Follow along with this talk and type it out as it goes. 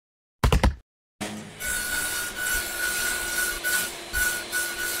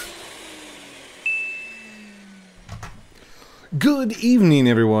Good evening,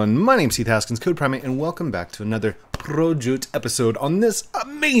 everyone. My name's Heath, Haskins, Code Primate, and welcome back to another Projoot episode on this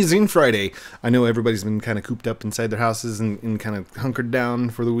amazing Friday. I know everybody's been kind of cooped up inside their houses and kind of hunkered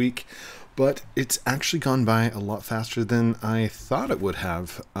down for the week, but it's actually gone by a lot faster than I thought it would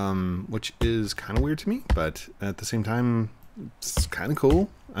have, which is kind of weird to me, but at the same time, it's kind of cool.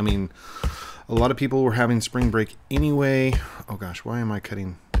 I mean, a lot of people were having spring break anyway. Oh gosh, why am I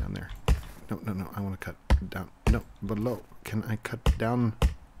cutting down there? No, I want to cut down. No, below. Can I cut down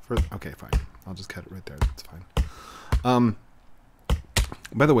further? Okay, fine. I'll just cut it right there. That's fine.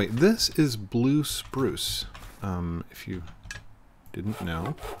 By the way, this is blue spruce. If you didn't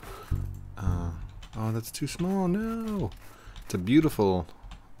know. Oh, that's too small. No. It's a beautiful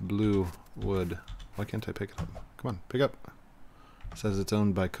blue wood. Why can't I pick it up? Come on, pick up. It says it's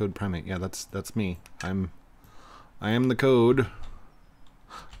owned by Code Primate. Yeah, that's me. I am the code.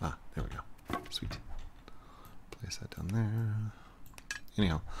 Ah, there we go. Sweet. Place that down there.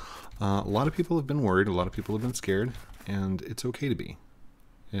 Anyhow, a lot of people have been worried. A lot of people have been scared, and it's okay to be.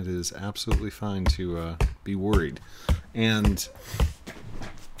 It is absolutely fine to be worried. And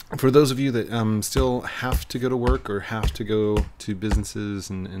for those of you that still have to go to work or have to go to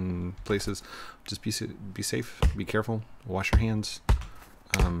businesses and places, just be safe, be careful, wash your hands.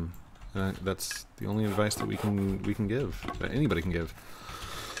 That's the only advice that we can give, that anybody can give,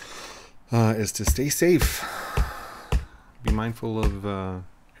 is to stay safe. Be mindful of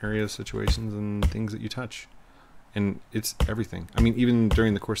areas, situations, and things that you touch. And it's everything. I mean, even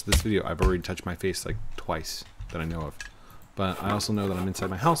during the course of this video, I've already touched my face like twice that I know of. But I also know that I'm inside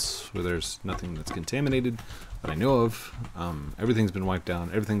my house where there's nothing that's contaminated that I know of. Everything's been wiped down.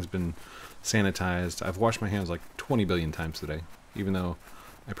 Everything's been sanitized. I've washed my hands like 20 billion times today, even though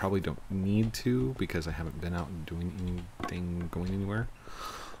I probably don't need to because I haven't been out and doing anything, going anywhere.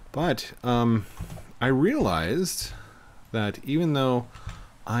 But I realized that even though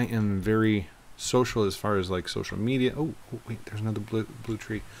I am very social as far as like social media. Oh wait, there's another blue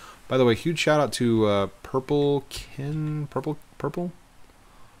tree. By the way, huge shout out to Purple.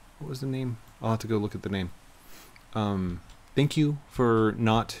 What was the name? I'll have to go look at the name. Thank you for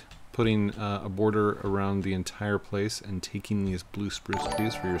not putting a border around the entire place and taking these blue spruce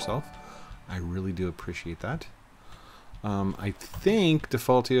trees for yourself. I really do appreciate that. I think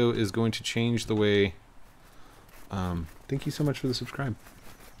Defaultio is going to change the way. Thank you so much for the subscribe.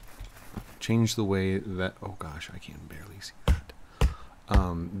 Change the way that, oh gosh, I can barely see that.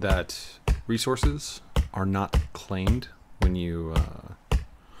 That resources are not claimed when you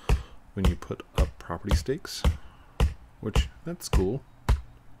put up property stakes, which that's cool.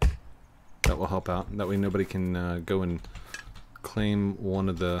 That will help out. That way nobody can go and claim one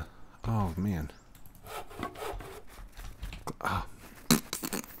of the. Oh man.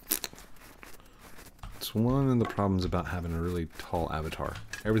 It's one of the problems about having a really tall avatar.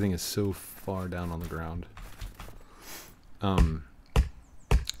 Everything is so far down on the ground.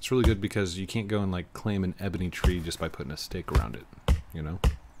 It's really good because you can't go and like claim an ebony tree just by putting a stake around it, you know,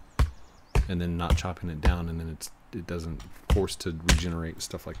 and then not chopping it down, and then it doesn't force to regenerate,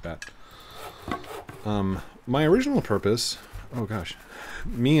 stuff like that. My original purpose, oh gosh,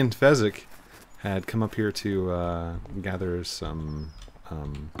 me and Fezzik had come up here to gather some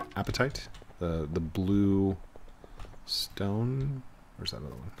apatite, the blue stone. Where's that other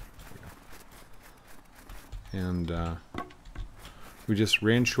one? There we go. And we just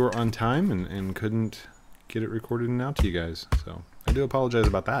ran short on time and couldn't get it recorded and out to you guys. So I do apologize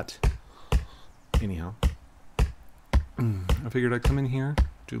about that. Anyhow, I figured I'd come in here,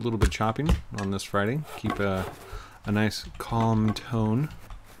 do a little bit of chopping on this Friday, keep a nice calm tone,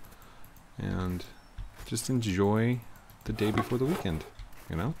 and just enjoy the day before the weekend,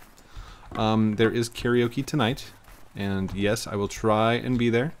 you know? There is karaoke tonight, and yes, I will try and be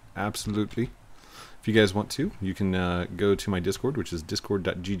there, absolutely. If you guys want to, you can go to my Discord, which is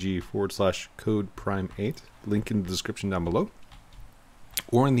discord.gg/codeprime8, link in the description down below,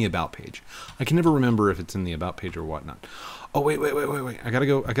 or in the About page. I can never remember if it's in the About page or whatnot. Oh, wait. I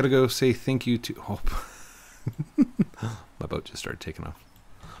gotta go say thank you to... Oh. My boat just started taking off.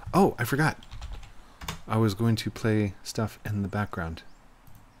 Oh, I forgot. I was going to play stuff in the background.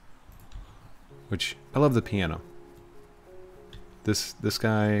 Which, I love the piano. This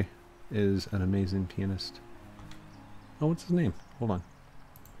guy is an amazing pianist. Oh, what's his name? Hold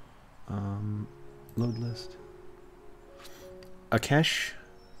on. Load list. Akesh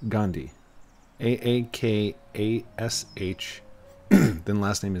Gandhi. A-A-K-A-S-H. Then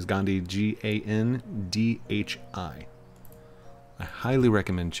last name is Gandhi, G-A-N-D-H-I. I highly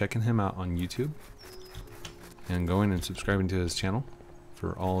recommend checking him out on YouTube and going and subscribing to his channel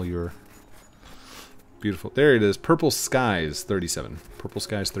for all your Beautiful. There it is. Purple Skies 37. Purple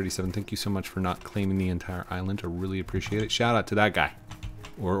Skies 37. Thank you so much for not claiming the entire island. I really appreciate it. Shout out to that guy.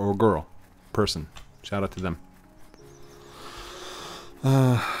 Or girl. Person. Shout out to them.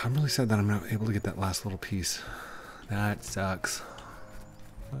 I'm really sad that I'm not able to get that last little piece. That sucks.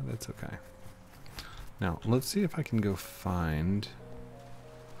 But it's okay. Now, let's see if I can go find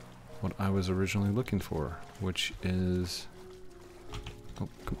what I was originally looking for, which is...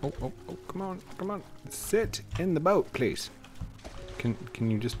 Oh, come on. Sit in the boat, please. Can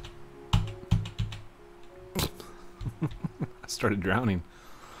you just... I started drowning.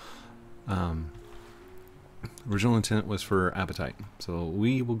 Original intent was for Apatite, so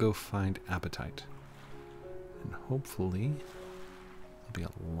we will go find Apatite. And hopefully, there'll be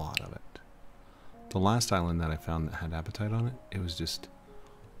a lot of it. The last island that I found that had Apatite on it, it was just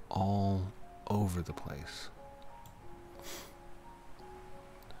all over the place.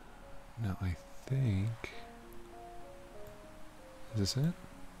 Now I think... Is this it?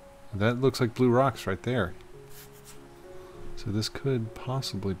 That looks like blue rocks right there. So this could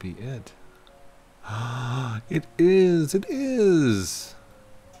possibly be it. It is! It is!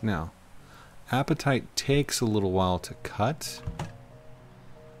 Now, Apatite takes a little while to cut,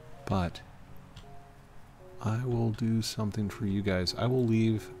 but I will do something for you guys. I will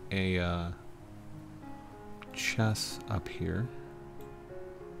leave a chest up here.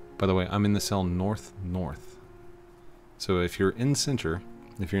 By the way, I'm in the cell north. So if you're in center,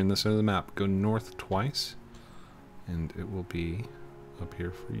 if you're in the center of the map, go north twice, and it will be up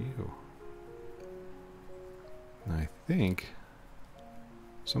here for you. And I think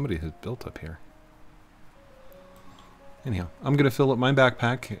somebody has built up here. Anyhow, I'm going to fill up my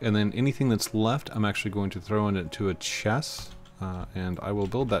backpack, and then anything that's left, I'm actually going to throw into a chest, and I will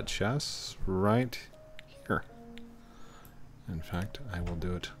build that chest right here. In fact, I will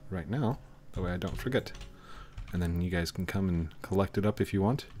do it right now, that way I don't forget. And then you guys can come and collect it up if you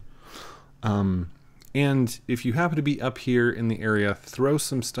want. And if you happen to be up here in the area, throw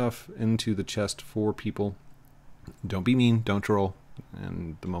some stuff into the chest for people. Don't be mean, don't troll.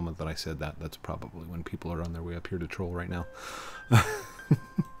 And the moment that I said that, that's probably when people are on their way up here to troll right now.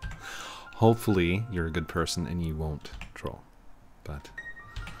 Hopefully you're a good person and you won't troll. But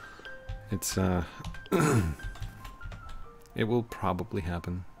it's it will probably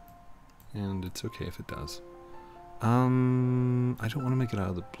happen. And it's okay if it does. I don't want to make it out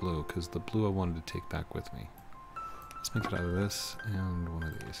of the blue, because the blue I wanted to take back with me. Let's make it out of this and one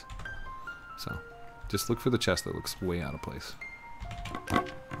of these. So, just look for the chest that looks way out of place.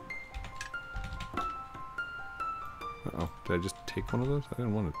 Uh-oh, did I just take one of those? I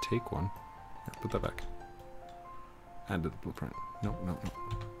didn't want to take one. Here, put that back. Add to the blueprint. No.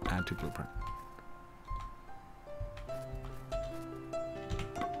 Add to blueprint.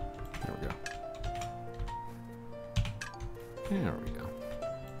 There we go. There we go.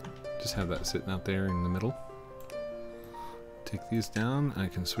 Just have that sitting out there in the middle. Take these down. I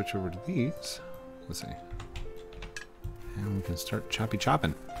can switch over to these. Let's see. And we can start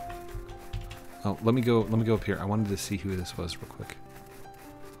chopping. Oh, let me go up here. I wanted to see who this was real quick.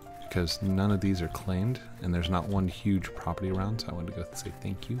 Because none of these are claimed, and there's not one huge property around, so I wanted to go say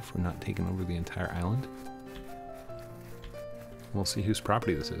thank you for not taking over the entire island. We'll see whose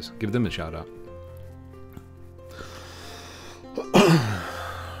property this is. Give them a shout out.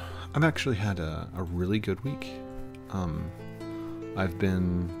 I've actually had a really good week. I've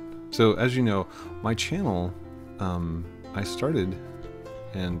been... So, as you know, my channel, I started,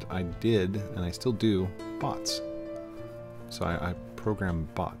 and I did, and I still do, bots. So I program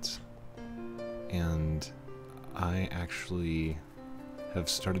bots. And I actually have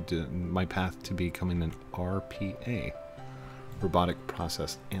started my path to becoming an RPA, Robotic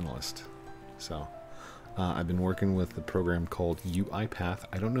Process Analyst. So... I've been working with a program called UiPath.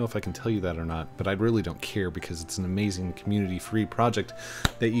 I don't know if I can tell you that or not, but I really don't care because it's an amazing community-free project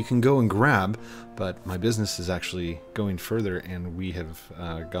that you can go and grab. But my business is actually going further, and we have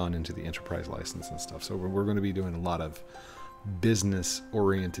gone into the enterprise license and stuff. So we're going to be doing a lot of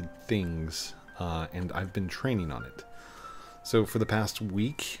business-oriented things, and I've been training on it. So for the past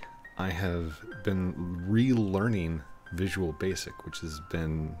week, I have been relearning Visual Basic, which has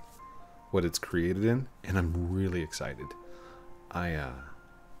been what it's created in, and I'm really excited. I've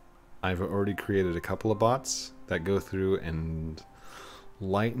already created a couple of bots that go through and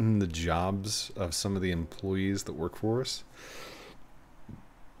lighten the jobs of some of the employees that work for us.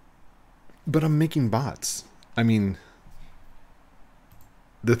 But I'm making bots. I mean,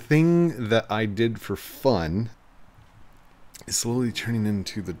 the thing that I did for fun is slowly turning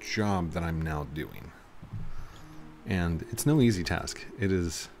into the job that I'm now doing. And it's no easy task. It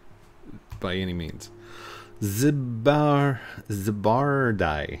is by any means. Zabardai.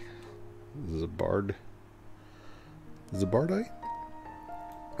 Zabardai?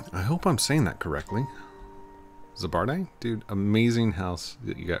 I hope I'm saying that correctly. Zabardai? Dude, amazing house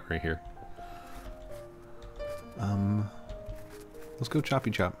that you got right here. Let's go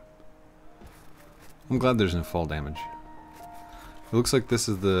choppy chop. I'm glad there's no fall damage. It looks like this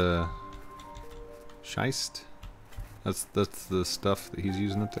is the Scheist. That's the stuff that he's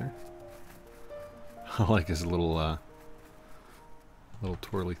using up there. I like his little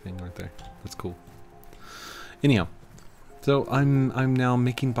twirly thing right there. That's cool. Anyhow, so I'm now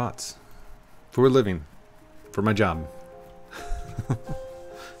making bots for a living, for my job.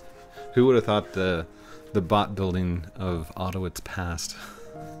 Who would have thought the bot building of Autoit's past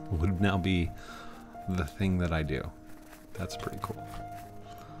would now be the thing that I do? That's pretty cool.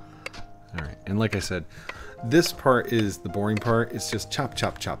 All right, and like I said, this part is the boring part. It's just chop,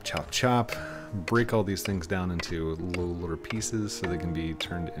 chop, chop, chop, chop. Break all these things down into littler pieces so they can be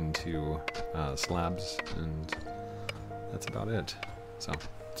turned into slabs, and that's about it. So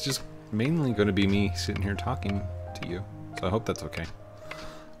it's just mainly going to be me sitting here talking to you. So I hope that's okay.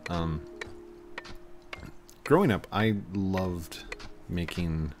 Growing up, I loved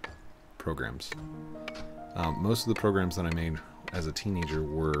making programs. Most of the programs that I made as a teenager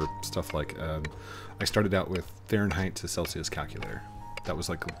were stuff like, I started out with Fahrenheit to Celsius calculator. That was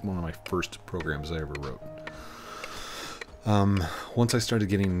like one of my first programs I ever wrote. Once I started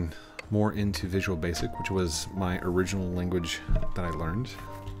getting more into Visual Basic, which was my original language that I learned,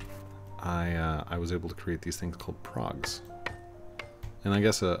 I was able to create these things called progs. And I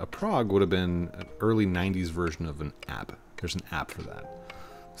guess a prog would have been an early 90s version of an app. There's an app for that.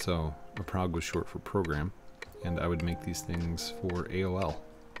 So a prog was short for program, and I would make these things for AOL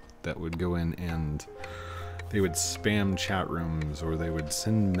that would go in and they would spam chat rooms, or they would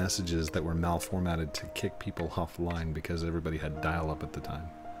send messages that were malformatted to kick people offline because everybody had dial-up at the time.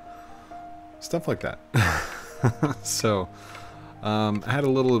 Stuff like that. So I had a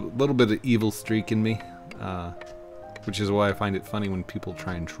little bit of evil streak in me, which is why I find it funny when people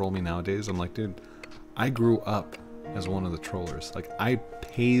try and troll me nowadays. I'm like, dude, I grew up as one of the trollers. Like, I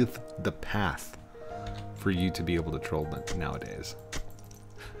paved the path for you to be able to troll them nowadays.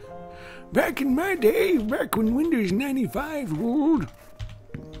 Back in my day, back when Windows 95 ruled.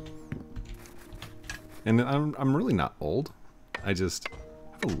 And I'm really not old. I just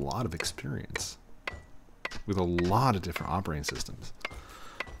have a lot of experience with a lot of different operating systems.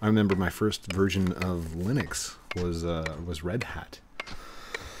 I remember my first version of Linux was Red Hat.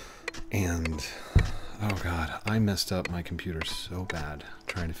 And oh god, I messed up my computer so bad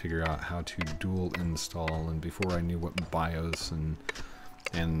trying to figure out how to dual install, and before I knew what BIOS and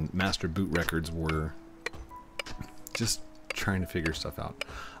master boot records were, just trying to figure stuff out.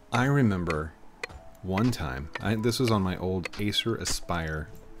 I remember one time, this was on my old Acer Aspire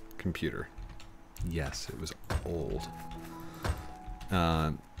computer. Yes, it was old.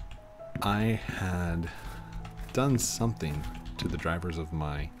 I had done something to the drivers of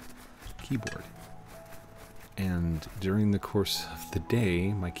my keyboard, and during the course of the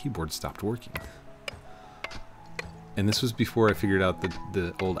day my keyboard stopped working. And this was before I figured out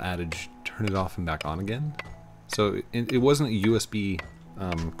the old adage, turn it off and back on again. So it wasn't a USB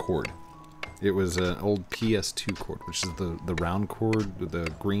cord. It was an old PS2 cord, which is the round cord, the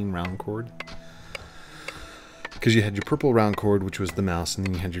green round cord. Because you had your purple round cord, which was the mouse, and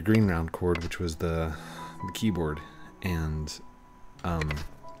then you had your green round cord, which was the keyboard. And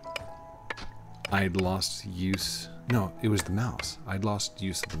I'd lost use... No, it was the mouse. I'd lost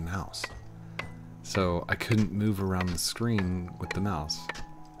use of the mouse. So I couldn't move around the screen with the mouse.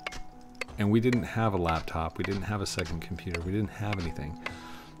 And we didn't have a laptop, we didn't have a second computer, we didn't have anything.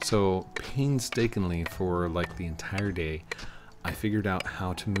 So painstakingly for like the entire day, I figured out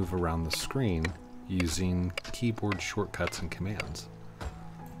how to move around the screen using keyboard shortcuts and commands.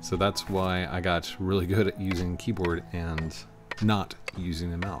 So that's why I got really good at using keyboard and not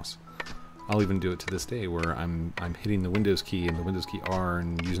using a mouse. I'll even do it to this day where I'm hitting the Windows key and the Windows key R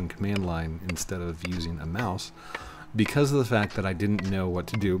and using command line instead of using a mouse, because of the fact that I didn't know what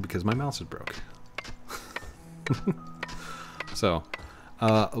to do because my mouse is broke. So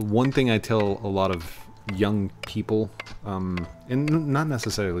one thing I tell a lot of young people, and not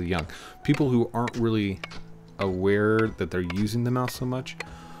necessarily young, people who aren't really aware that they're using the mouse so much,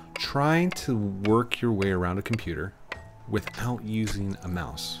 try to work your way around a computer without using a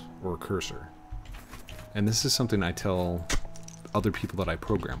mouse or a cursor. And this is something I tell other people that I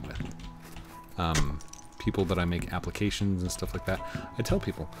program with, people that I make applications and stuff like that. I tell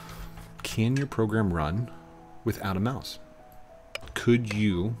people, can your program run without a mouse? could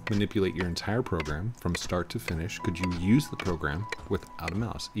you manipulate your entire program from start to finish? Could you use the program without a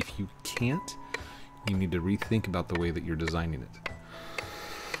mouse? If you can't, you need to rethink about the way that you're designing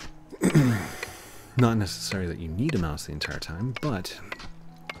it. Not necessarily that you need a mouse the entire time, but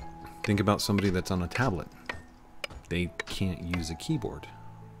think about somebody that's on a tablet. They can't use a keyboard.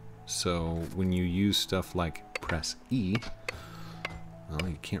 So when you use stuff like press E, well,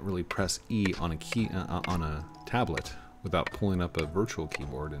 you can't really press E on a tablet without pulling up a virtual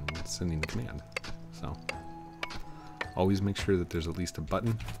keyboard and sending the command. So always make sure that there's at least a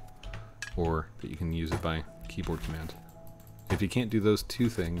button or that you can use it by keyboard command. If you can't do those two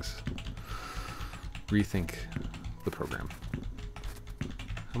things, rethink the program.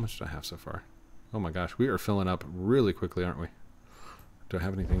 How much do I have so far? Oh my gosh, we are filling up really quickly, aren't we? Do I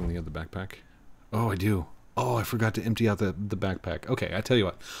have anything in the other backpack? Oh, I do. Oh, I forgot to empty out the backpack. Okay, I tell you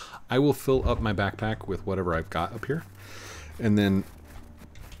what. I will fill up my backpack with whatever I've got up here. And then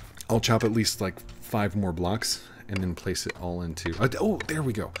I'll chop at least like 5 more blocks and then place it all into... Oh, there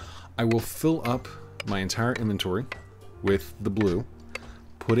we go. I will fill up my entire inventory with the blue,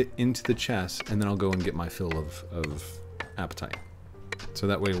 put it into the chest, and then I'll go and get my fill of Apatite. So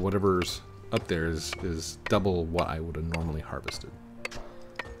that way whatever's up there is double what I would have normally harvested.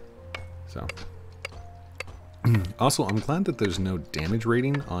 So... Also, I'm glad that there's no damage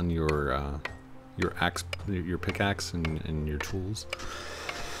rating on your pickaxe and your tools,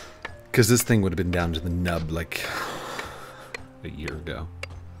 because this thing would have been down to the nub like a year ago.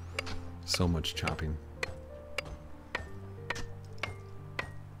 So much chopping.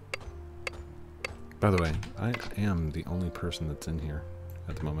 By the way, I am the only person that's in here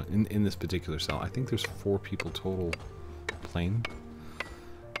at the moment in this particular cell. I think there's 4 people total playing,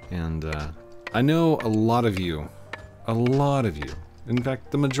 and I know a lot of you, in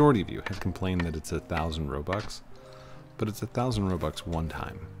fact, the majority of you have complained that it's 1,000 Robux, but it's 1,000 Robux one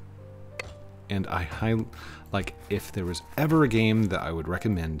time. And if there was ever a game that I would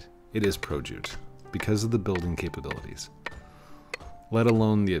recommend, it is Projoot, because of the building capabilities. Let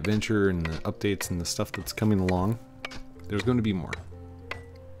alone the adventure and the updates and the stuff that's coming along. There's going to be more.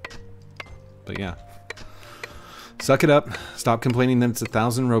 But yeah. Suck it up, stop complaining that it's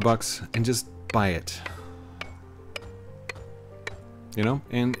 1,000 Robux, and just buy it. You know?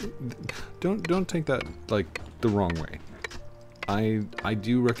 And don't take that like the wrong way. I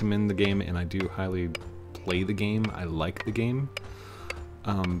do recommend the game, and I do highly play the game. I like the game.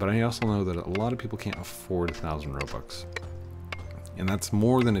 But I also know that a lot of people can't afford 1,000 Robux. And that's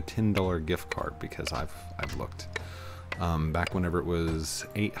more than a $10 gift card, because I've looked. Back whenever it was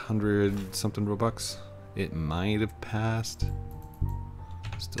 800 something Robux, it might have passed.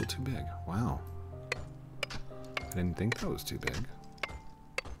 Still too big. Wow. I didn't think that was too big.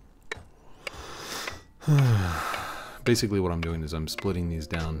 Basically what I'm doing is I'm splitting these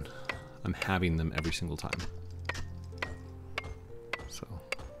down. I'm having them every single time. So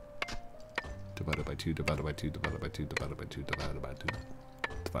divided by 2, divided by 2, divided by 2, divided by 2, divided by 2,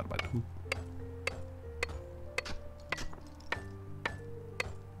 divided by 2.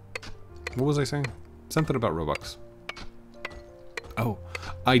 What was I saying? Something about Robux. Oh,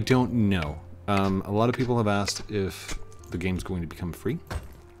 I don't know. A lot of people have asked if the game's going to become free.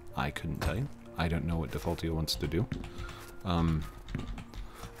 I couldn't tell you. I don't know what Defaultio wants to do.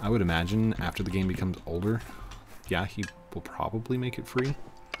 I would imagine after the game becomes older, yeah, he will probably make it free.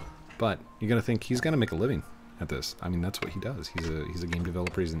 But you gotta think, he's gotta make a living at this. I mean, that's what he does. He's a game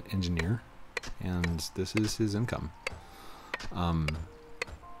developer, he's an engineer, and this is his income.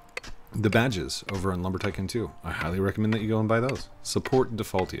 The badges over on Lumber Tycoon 2, I highly recommend that you go and buy those. Support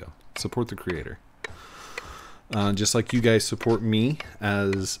Defaultio. Support the creator. Just like you guys support me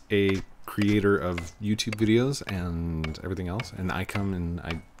as a creator of YouTube videos and everything else, and I come and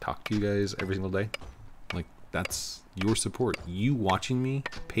I talk to you guys every single day. Like, that's your support. You watching me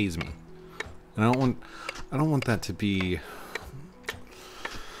pays me. And I don't want that to be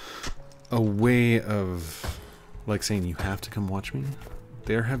a way of like saying you have to come watch me.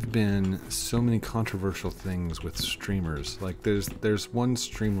 There have been so many controversial things with streamers. Like there's one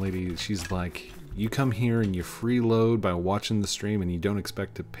stream lady, she's like, you come here and you freeload by watching the stream and you don't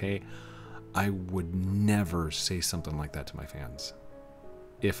expect to pay. I would never say something like that to my fans.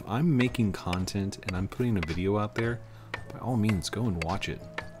 If I'm making content and I'm putting a video out there, by all means go and watch it.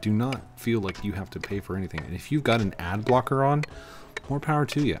 Do not feel like you have to pay for anything. And if you've got an ad blocker on, more power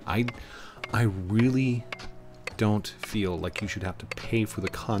to you. I really don't feel like you should have to pay for the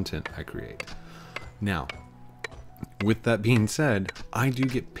content I create. Now, with that being said, I do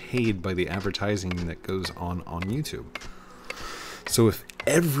get paid by the advertising that goes on YouTube. So if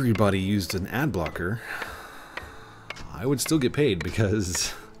everybody used an ad blocker, I would still get paid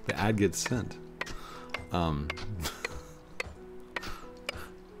because the ad gets sent. I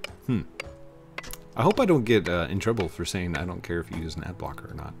hope I don't get in trouble for saying I don't care if you use an ad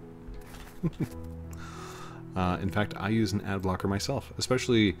blocker or not. In fact, I use an ad blocker myself,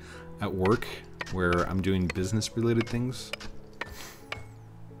 especially at work where I'm doing business-related things.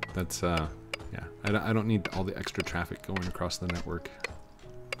 That's, yeah, I don't need all the extra traffic going across the network.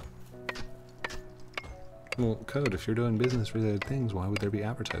 Well, Code, if you're doing business-related things, why would there be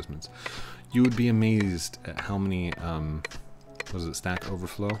advertisements? You would be amazed at how many, was it Stack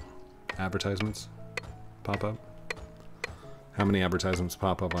Overflow advertisements pop up? How many advertisements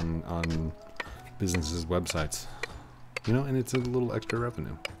pop up on businesses' websites? You know, and it's a little extra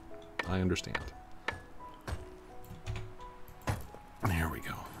revenue. I understand. There we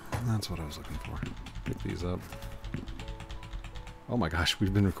go. That's what I was looking for. Pick these up. Oh my gosh,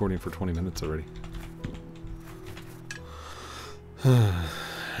 we've been recording for 20 minutes already.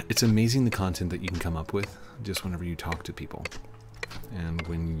 It's amazing the content that you can come up with just whenever you talk to people. And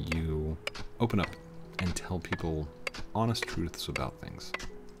when you open up and tell people honest truths about things.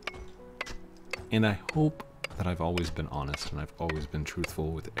 And I hope that I've always been honest and I've always been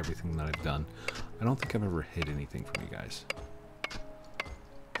truthful with everything that I've done. I don't think I've ever hid anything from you guys.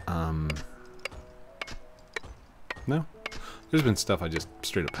 No. There's been stuff I just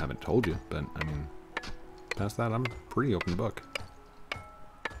straight up haven't told you, but I mean, past that, I'm pretty open book.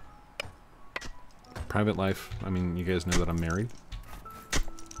 Private life, I mean, you guys know that I'm married.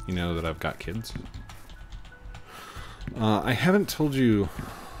 You know that I've got kids. I haven't told you,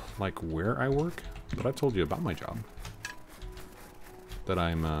 like, where I work, but I've told you about my job. That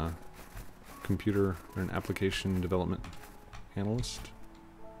I'm a computer and application development analyst.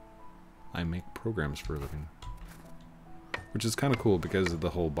 I make programs for a living. Which is kind of cool because of the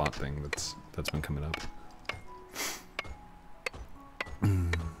whole bot thing that's been coming up.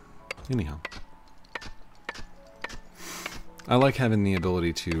 Anyhow. I like having the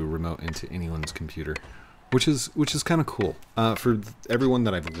ability to remote into anyone's computer, which is kind of cool. For everyone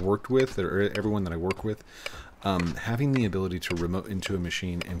that I've worked with, or everyone that I work with, having the ability to remote into a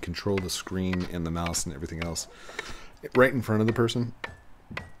machine and control the screen and the mouse and everything else right in front of the person,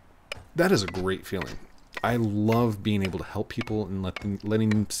 that is a great feeling. I love being able to help people and letting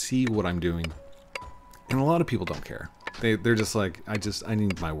them see what I'm doing. And a lot of people don't care. They're just like, I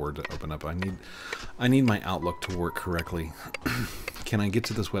need my Word to open up. I need my Outlook to work correctly. Can I get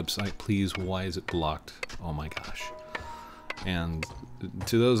to this website, please? Why is it blocked? Oh my gosh. And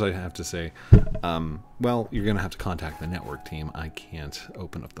to those I have to say, well, you're going to have to contact the network team. I can't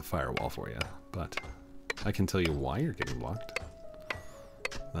open up the firewall for you, but I can tell you why you're getting blocked.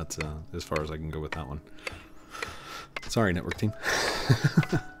 That's as far as I can go with that one. Sorry, network team.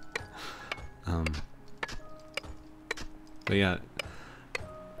 But yeah,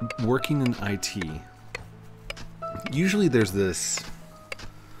 working in IT, usually there's this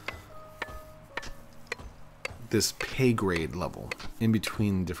pay grade level in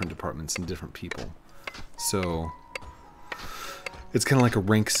between different departments and different people. So it's kind of like a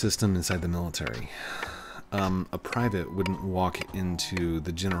rank system inside the military. A private wouldn't walk into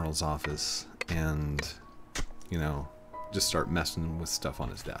the general's office and, you know, just start messing with stuff on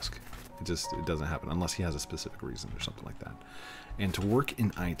his desk. It doesn't happen unless he has a specific reason or something like that. And to work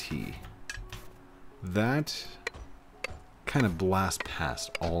in IT, that kind of blasts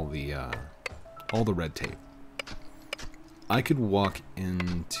past all the red tape. I could walk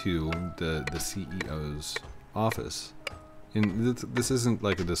into the CEO's office, and this isn't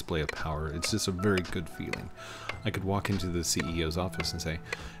like a display of power, it's just a very good feeling. I could walk into the CEO's office and say,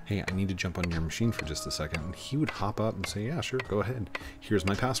 hey, I need to jump on your machine for just a second. And he would hop up and say, yeah, sure, go ahead. Here's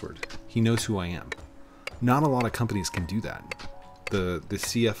my password. He knows who I am. Not a lot of companies can do that. The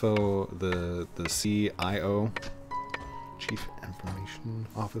CFO, the CIO, Chief Information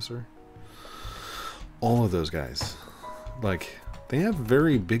Officer, all of those guys, like, they have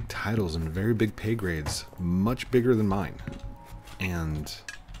very big titles and very big pay grades, much bigger than mine. And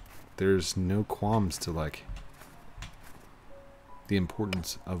there's no qualms to, like, the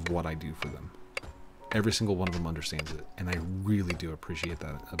importance of what I do for them. Every single one of them understands it, and I really do appreciate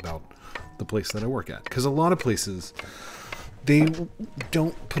that about the place that I work at. Because a lot of places, they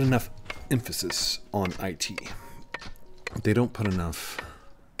don't put enough emphasis on IT. They don't put enough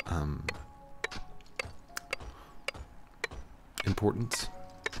importance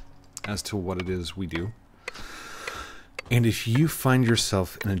as to what it is we do. And if you find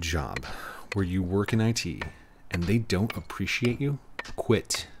yourself in a job where you work in IT and they don't appreciate you,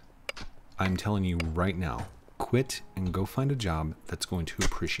 quit. I'm telling you right now, quit and go find a job that's going to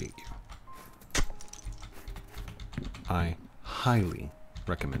appreciate you. I highly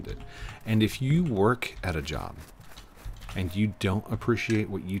recommend it. And if you work at a job and you don't appreciate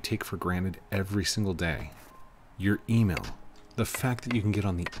what you take for granted every single day, your email, the fact that you can get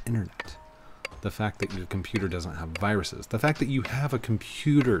on the internet, the fact that your computer doesn't have viruses, the fact that you have a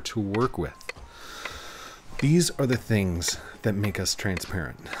computer to work with, these are the things that make us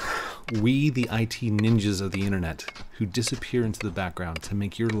transparent. We, the IT ninjas of the internet, who disappear into the background to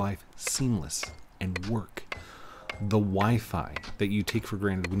make your life seamless and work. The Wi-Fi that you take for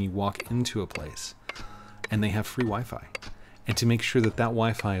granted when you walk into a place and they have free Wi-Fi. And to make sure that that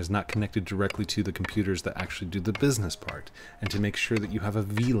Wi-Fi is not connected directly to the computers that actually do the business part. And to make sure that you have a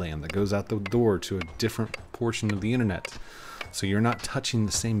VLAN that goes out the door to a different portion of the internet. So you're not touching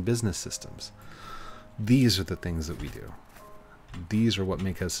the same business systems. These are the things that we do. These are what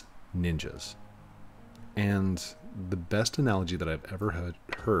make us ninjas. And the best analogy that I've ever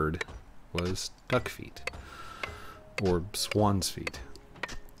heard was duck feet. Or swan's feet.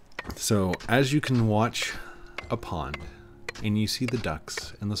 So as you can watch a pond, and you see the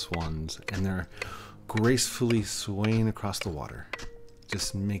ducks and the swans, and they're gracefully swaying across the water,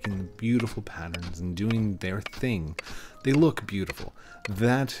 just making beautiful patterns and doing their thing. They look beautiful.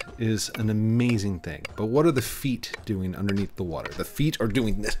 That is an amazing thing. But what are the feet doing underneath the water? The feet are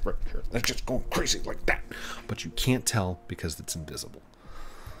doing this right here. They're just going crazy like that. But you can't tell because it's invisible.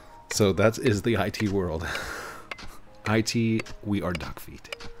 So that is the IT world. IT, we are duck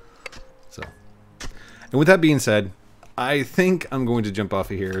feet. So, and with that being said, I think I'm going to jump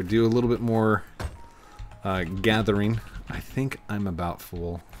off of here, do a little bit more gathering. I think I'm about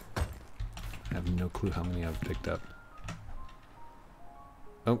full. I have no clue how many I've picked up.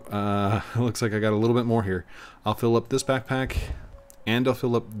 Oh, looks like I got a little bit more here. I'll fill up this backpack, and I'll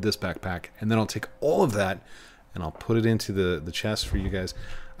fill up this backpack, and then I'll take all of that, and I'll put it into the chest for you guys.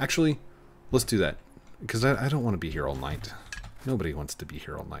 Actually, let's do that, because I don't want to be here all night. Nobody wants to be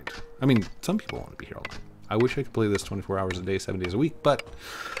here all night. I mean, some people want to be here all night. I wish I could play this 24 hours a day, 7 days a week, but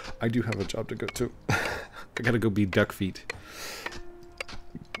I do have a job to go to. I gotta go be duck feet.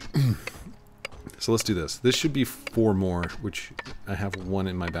 So let's do this. This should be 4 more, which I have 1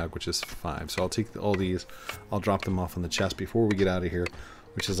 in my bag, which is 5. So I'll take all these. I'll drop them off on the chest before we get out of here,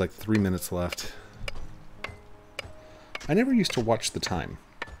 which is like 3 minutes left. I never used to watch the time,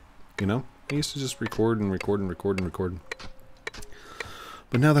 you know? I used to just record and record and record and record.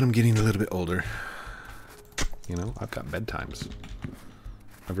 But now that I'm getting a little bit older, you know, I've got bedtimes.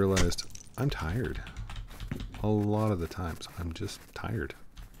 I've realized I'm tired. A lot of the times I'm just tired.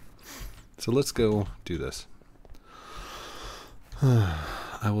 So let's go do this.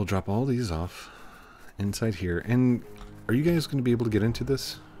 I will drop all these off inside here. And are you guys going to be able to get into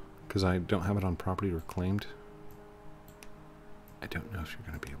this? Because I don't have it on property reclaimed. I don't know if you're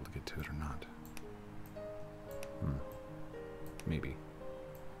going to be able to get to it or not. Maybe.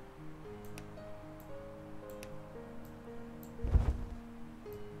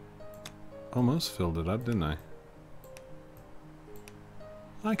 Almost filled it up, didn't I?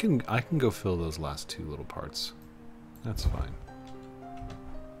 I can go fill those last 2 little parts. That's fine.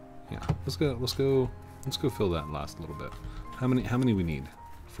 Yeah, let's go fill that last little bit. How many we need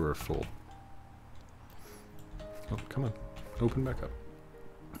for a full? Oh, come on. Open back up.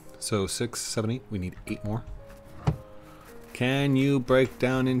 So 6, 7, 8, we need 8 more. Can you break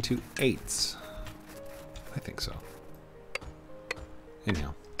down into 8s? I think so.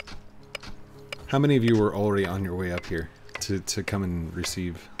 Anyhow. How many of you were already on your way up here to come and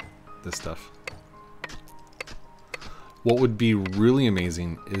receive this stuff? What would be really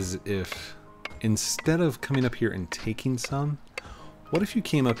amazing is if, instead of coming up here and taking some, what if you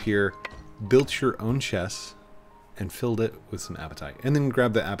came up here, built your own chest, and filled it with some apatite, and then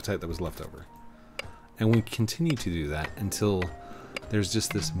grabbed the apatite that was left over. And we continue to do that until there's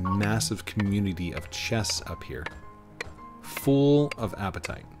just this massive community of chests up here, full of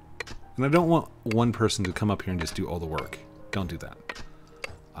apatite. And I don't want one person to come up here and just do all the work. Don't do that.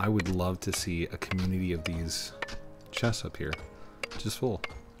 I would love to see a community of these chests up here, just full.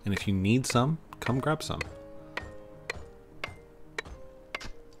 And if you need some, come grab some.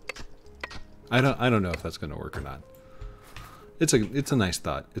 I don't know if that's going to work or not. It's a nice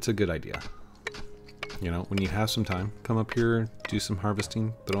thought. It's a good idea. You know, when you have some time, come up here, do some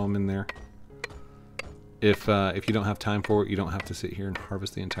harvesting, throw them in there. If you don't have time for it, you don't have to sit here and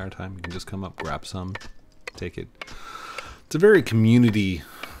harvest the entire time. You can just come up, grab some, take it. It's a very community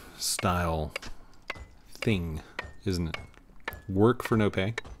style thing, isn't it? Work for no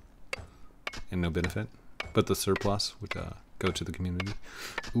pay and no benefit, but the surplus would go to the community.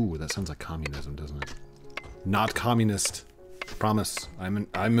 Ooh, that sounds like communism, doesn't it? Not communist. Promise. I'm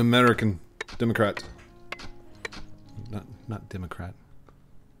American Democrat. Not Democrat.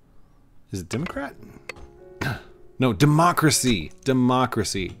 Is it Democrat? No, democracy.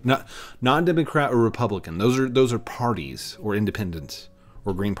 Democracy. Not Democrat or Republican. Those are parties or independents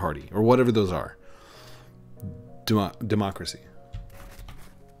or Green Party or whatever those are. Democracy.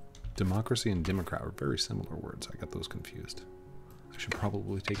 Democracy and Democrat are very similar words. I got those confused. I should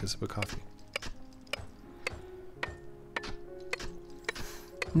probably take a sip of coffee.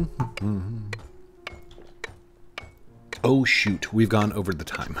 Oh shoot, we've gone over the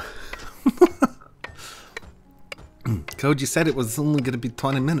time. Code, you said it was only going to be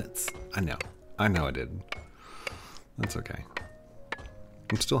 20 minutes. I know I did. That's okay.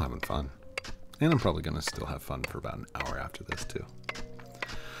 I'm still having fun. And I'm probably going to still have fun for about an hour after this too.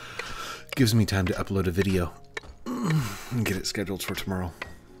 Gives me time to upload a video and get it scheduled for tomorrow.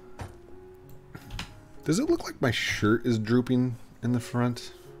 Does it look like my shirt is drooping in the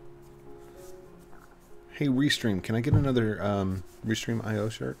front? Hey, Restream, can I get another Restream IO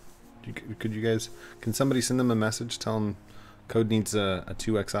shirt? Could you guys, can somebody send them a message? Tell them Code needs a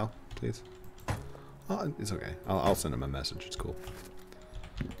 2XL, please. Oh, it's okay. I'll send them a message. It's cool.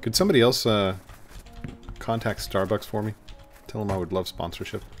 Could somebody else contact Starbucks for me? Tell them I would love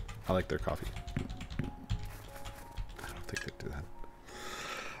sponsorship. I like their coffee. I don't think they'd do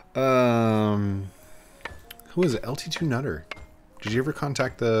that. Who is it? LT2 Nutter. Did you ever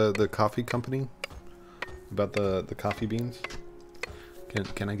contact the coffee company about the coffee beans?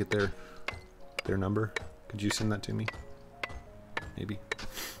 Can I get their number? Could you send that to me? Maybe.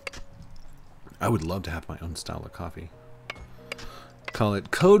 I would love to have my own style of coffee. Call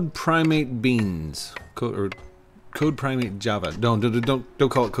it Code Primate Beans. Code Primate Java. Don't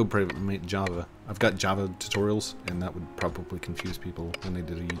call it Code Primate Java. I've got Java tutorials, and that would probably confuse people when they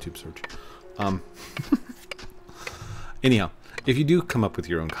did a YouTube search. Anyhow, if you do come up with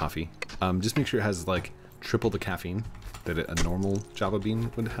your own coffee, just make sure it has like triple the caffeine that a normal Java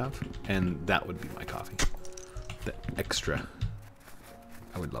bean would have, and that would be my coffee. The extra.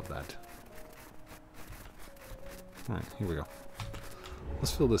 I would love that. Alright, here we go.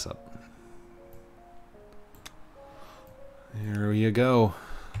 Let's fill this up. Here you go.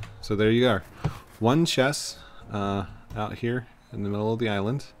 So there you are. One chest out here in the middle of the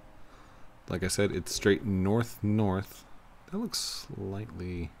island. Like I said, it's straight north-north. That looks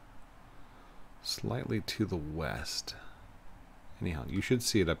slightly to the west. Anyhow, you should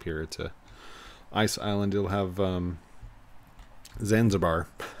see it up here. It's a ice island. It'll have Zanzibar.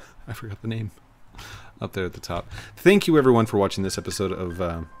 I forgot the name. Up there at the top. Thank you everyone for watching this episode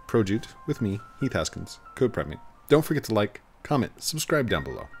of Projoot with me, Heath Haskins, Code Primate. Don't forget to like, comment, subscribe down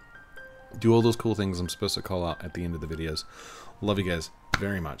below. Do all those cool things I'm supposed to call out at the end of the videos. Love you guys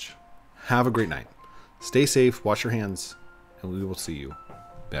very much. Have a great night. Stay safe, wash your hands, and we will see you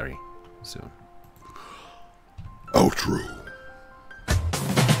very soon. Outro.